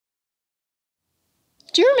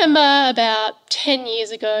Do you remember about 10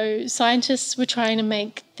 years ago, scientists were trying to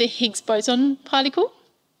make the Higgs boson particle?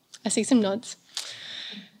 I see some nods.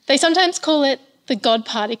 They sometimes call it the God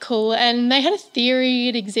particle, and they had a theory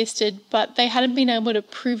it existed, but they hadn't been able to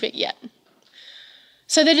prove it yet.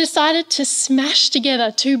 So they decided to smash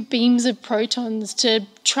together two beams of protons to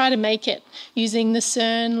try to make it using the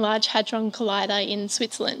CERN Large Hadron Collider in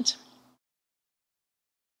Switzerland.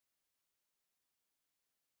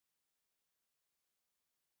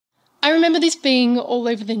 I remember this being all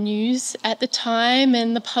over the news at the time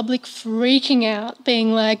and the public freaking out,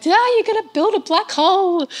 being like, you're going to build a black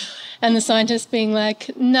hole. And the scientists being like,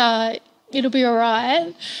 nah, it'll be all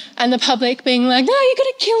right. And the public being like, no, you're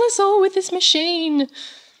going to kill us all with this machine.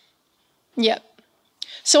 Yep.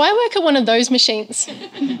 So I work at one of those machines.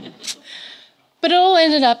 But it all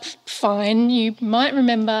ended up fine. You might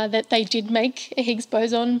remember that they did make a Higgs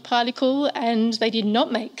boson particle and they did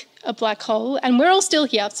not make a black hole, and we're all still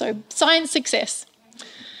here, so science success.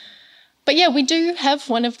 But yeah, we do have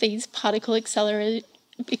one of these particle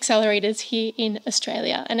accelerators here in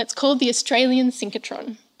Australia, and it's called the Australian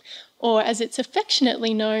Synchrotron, or as it's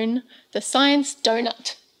affectionately known, the Science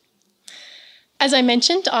Doughnut. As I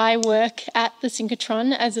mentioned, I work at the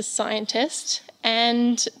Synchrotron as a scientist,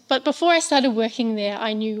 but before I started working there,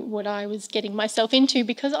 I knew what I was getting myself into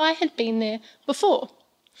because I had been there before.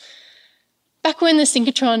 Back when the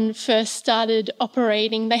Synchrotron first started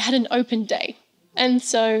operating, they had an open day. And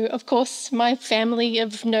so, of course, my family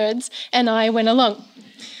of nerds and I went along.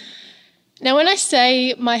 Now, when I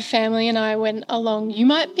say my family and I went along, you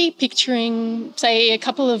might be picturing, say, a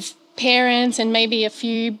couple of parents and maybe a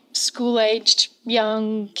few school-aged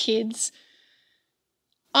young kids.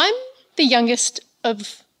 I'm the youngest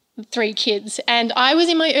of 3 kids, and I was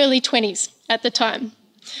in my early 20s at the time.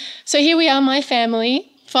 So here we are, my family,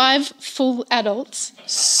 5 full adults,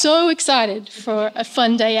 so excited for a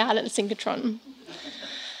fun day out at the Synchrotron.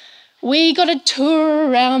 We got a tour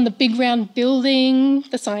around the big round building,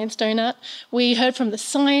 the Science Doughnut. We heard from the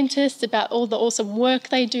scientists about all the awesome work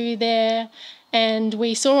they do there, and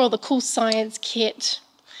we saw all the cool science kit.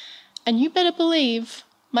 And you better believe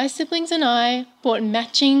my siblings and I bought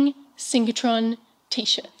matching Synchrotron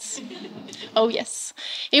t-shirts. Oh yes,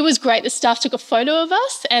 it was great. The staff took a photo of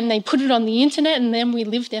us and they put it on the internet, and then we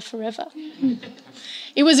lived there forever.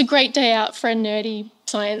 It was a great day out for a nerdy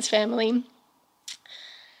science family.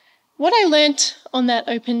 What I learnt on that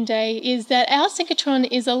open day is that our synchrotron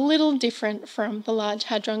is a little different from the Large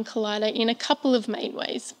Hadron Collider in a couple of main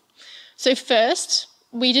ways. So first,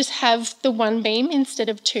 we just have the one beam instead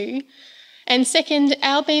of 2. And second,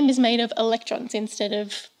 our beam is made of electrons instead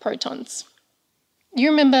of protons. You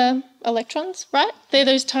remember electrons, right? They're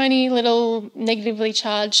those tiny little negatively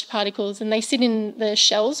charged particles, and they sit in the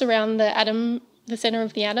shells around the atom, the centre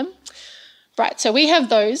of the atom. Right, so we have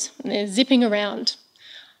those, and they're zipping around.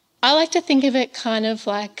 I like to think of it kind of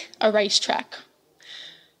like a racetrack.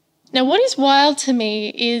 Now, what is wild to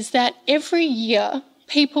me is that every year,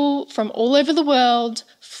 people from all over the world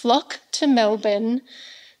flock to Melbourne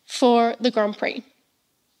for the Grand Prix.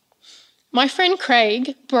 My friend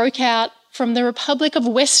Craig broke out from the Republic of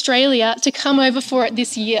Westralia to come over for it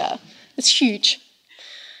this year. It's huge.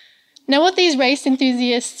 Now, what these race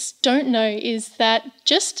enthusiasts don't know is that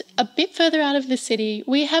just a bit further out of the city,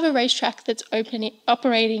 we have a racetrack that's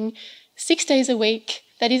operating 6 days a week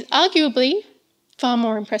that is arguably far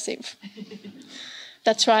more impressive.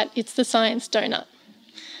 That's right, it's the Science Doughnut.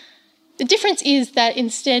 The difference is that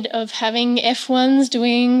instead of having F1s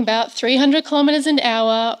doing about 300 kilometres an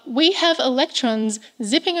hour, we have electrons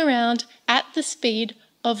zipping around at the speed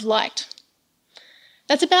of light.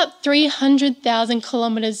 That's about 300,000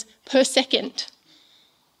 kilometres per second.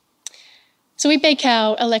 So we bake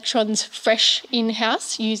our electrons fresh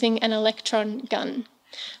in-house using an electron gun.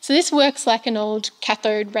 So this works like an old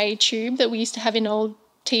cathode ray tube that we used to have in old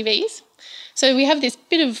TVs. So we have this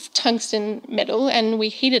bit of tungsten metal and we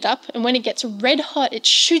heat it up, and when it gets red hot, it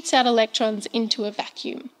shoots out electrons into a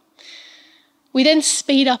vacuum. We then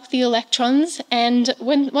speed up the electrons, and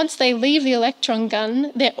once they leave the electron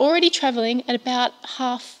gun, they're already travelling at about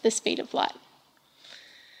half the speed of light.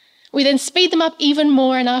 We then speed them up even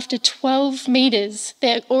more, and after 12 metres,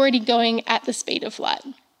 they're already going at the speed of light.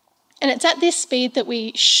 And it's at this speed that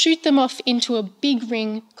we shoot them off into a big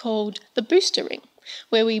ring called the booster ring,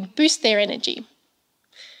 where we boost their energy.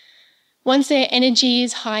 Once their energy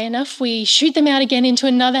is high enough, we shoot them out again into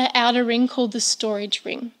another outer ring called the storage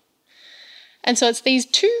ring. And so it's these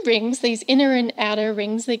 2 rings, these inner and outer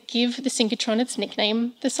rings, that give the synchrotron its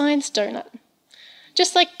nickname, the Science Doughnut.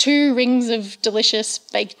 Just like 2 rings of delicious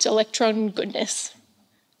baked electron goodness.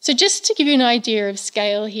 So just to give you an idea of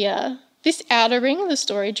scale here, This outer ring, the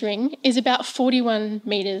storage ring, is about 41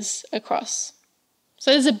 metres across.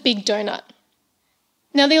 So there's a big donut.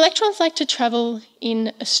 Now the electrons like to travel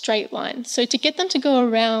in a straight line. So to get them to go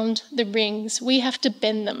around the rings, we have to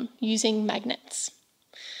bend them using magnets.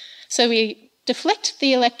 So we deflect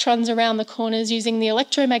the electrons around the corners using the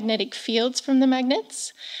electromagnetic fields from the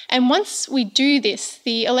magnets. And once we do this,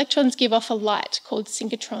 the electrons give off a light called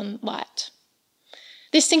synchrotron light.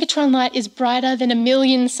 This synchrotron light is brighter than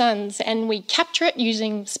 1,000,000 suns, and we capture it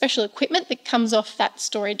using special equipment that comes off that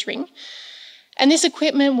storage ring. And this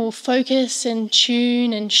equipment will focus and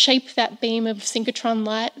tune and shape that beam of synchrotron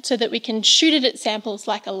light so that we can shoot it at samples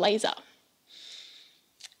like a laser.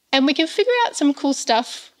 And we can figure out some cool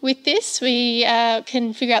stuff with this. We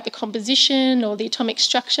can figure out the composition or the atomic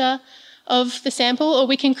structure of the sample, or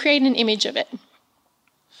we can create an image of it.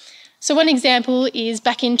 So one example is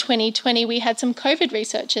back in 2020, we had some COVID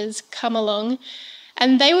researchers come along,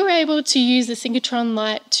 and they were able to use the synchrotron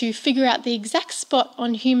light to figure out the exact spot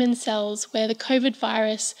on human cells where the COVID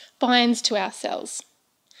virus binds to our cells.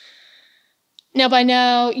 Now, by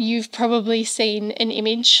now, you've probably seen an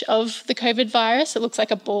image of the COVID virus. It looks like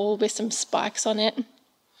a ball with some spikes on it.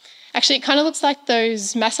 Actually, it kind of looks like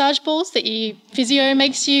those massage balls that your physio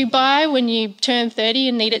makes you buy when you turn 30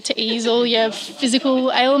 and need it to ease all your physical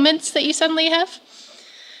ailments that you suddenly have.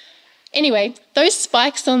 Anyway, those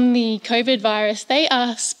spikes on the COVID virus, they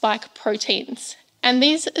are spike proteins. And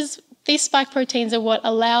these spike proteins are what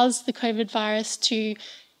allows the COVID virus to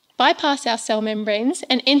bypass our cell membranes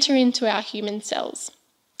and enter into our human cells.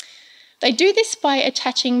 They do this by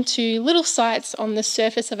attaching to little sites on the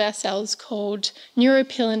surface of our cells called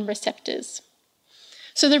neuropilin receptors.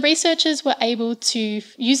 So the researchers were able to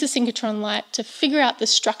use the synchrotron light to figure out the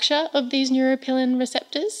structure of these neuropilin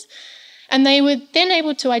receptors, and they were then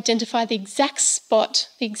able to identify the exact spot,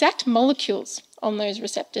 the exact molecules on those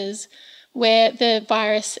receptors where the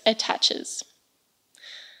virus attaches.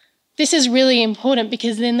 This is really important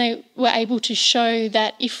because then they were able to show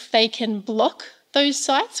that if they can block those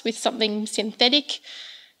sites with something synthetic,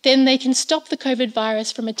 then they can stop the COVID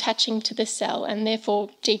virus from attaching to the cell and therefore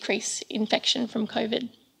decrease infection from COVID.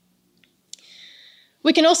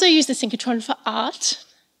 We can also use the synchrotron for art.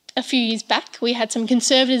 A few years back, we had some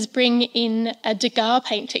conservators bring in a Degas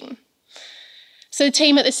painting. So the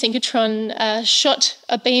team at the synchrotron shot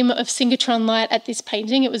a beam of synchrotron light at this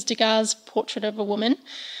painting. It was Degas' portrait of a woman.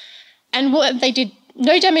 And what they did,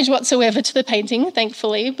 no damage whatsoever to the painting,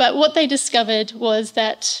 thankfully, but what they discovered was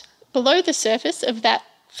that below the surface of that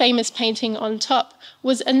famous painting on top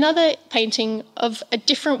was another painting of a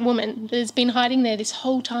different woman that has been hiding there this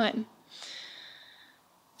whole time.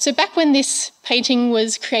 So back when this painting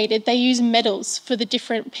was created, they used metals for the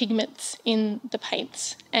different pigments in the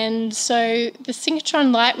paints. And so the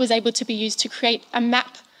synchrotron light was able to be used to create a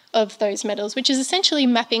map of those metals, which is essentially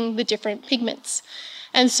mapping the different pigments.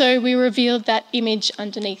 And so we revealed that image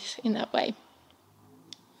underneath in that way.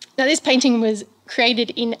 Now, this painting was created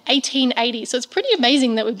in 1880, so it's pretty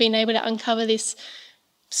amazing that we've been able to uncover this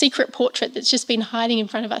secret portrait that's just been hiding in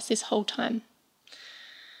front of us this whole time.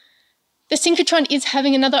 The synchrotron is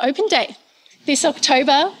having another open day. This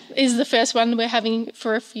October is the first one we're having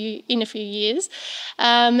in a few years.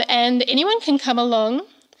 And anyone can come along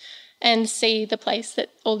and see the place that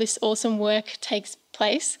all this awesome work takes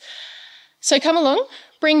place. So come along,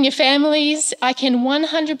 bring your families. I can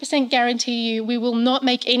 100% guarantee you we will not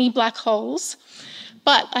make any black holes,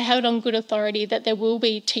 but I have it on good authority that there will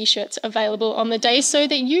be t-shirts available on the day so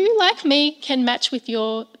that you, like me, can match with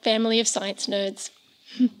your family of science nerds.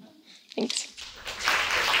 Thanks.